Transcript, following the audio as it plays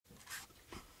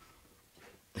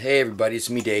Hey everybody, it's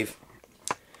me, Dave.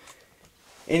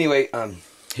 Anyway,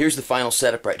 here's the final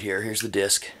setup right here. Here's the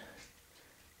disc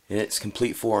in its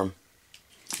complete form.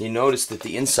 You notice that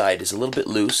the inside is a little bit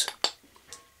loose.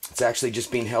 It's actually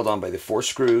just being held on by the 4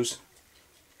 screws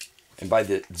and by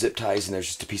the zip ties, and there's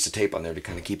just a piece of tape on there to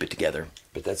kind of keep it together.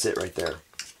 But that's it right there.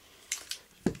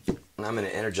 And I'm going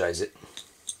to energize it.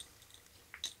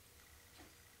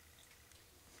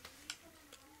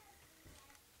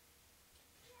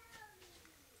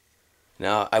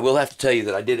 Now, I will have to tell you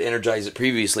that I did energize it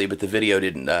previously, but the video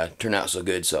didn't turn out so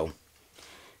good, so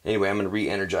anyway, I'm going to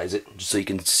re-energize it just so you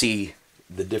can see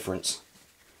the difference.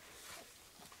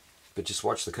 But just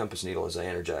watch the compass needle as I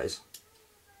energize.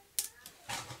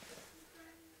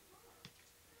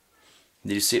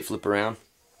 Did you see it flip around?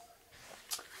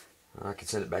 I can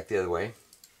send it back the other way.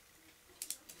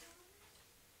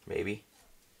 Maybe.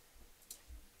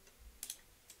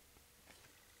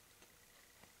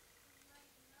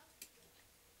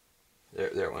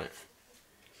 There it went.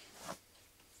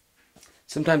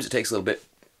 Sometimes it takes a little bit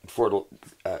before it'll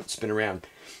spin around.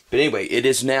 But anyway, it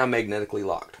is now magnetically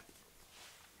locked.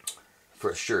 For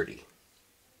a surety.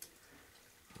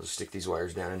 I'll just stick these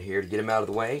wires down in here to get them out of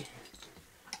the way.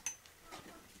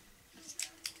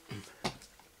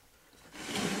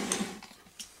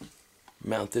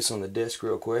 Mount this on the disc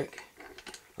real quick,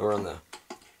 or on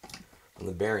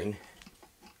the bearing.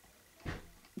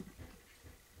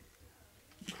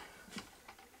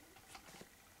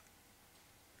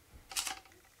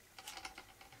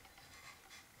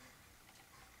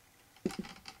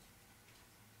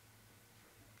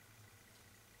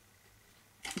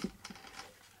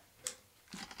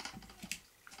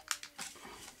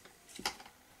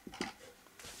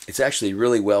 It's actually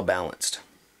really well balanced.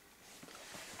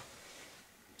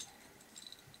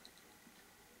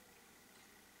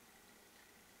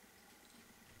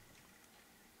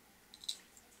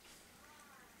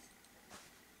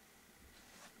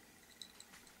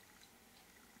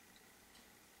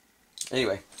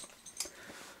 Anyway,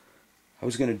 I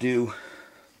was going to do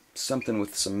something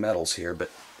with some metals here, but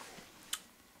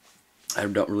I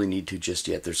don't really need to just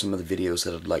yet. There's some other videos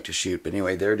that I'd like to shoot. But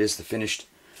anyway, there it is, the finished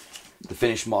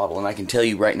model. And I can tell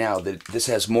you right now that this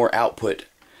has more output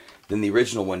than the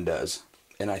original one does.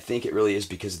 And I think it really is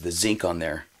because of the zinc on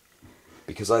there.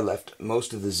 Because I left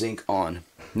most of the zinc on.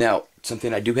 Now,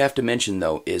 something I do have to mention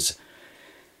though is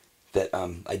that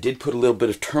I did put a little bit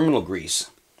of terminal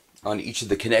grease on each of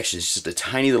the connections, just a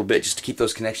tiny little bit, just to keep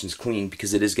those connections clean,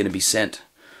 because it is going to be sent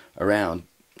around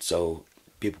so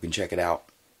people can check it out.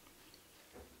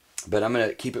 But I'm going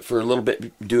to keep it for a little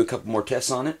bit, do a couple more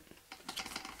tests on it.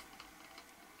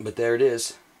 But there it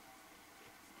is.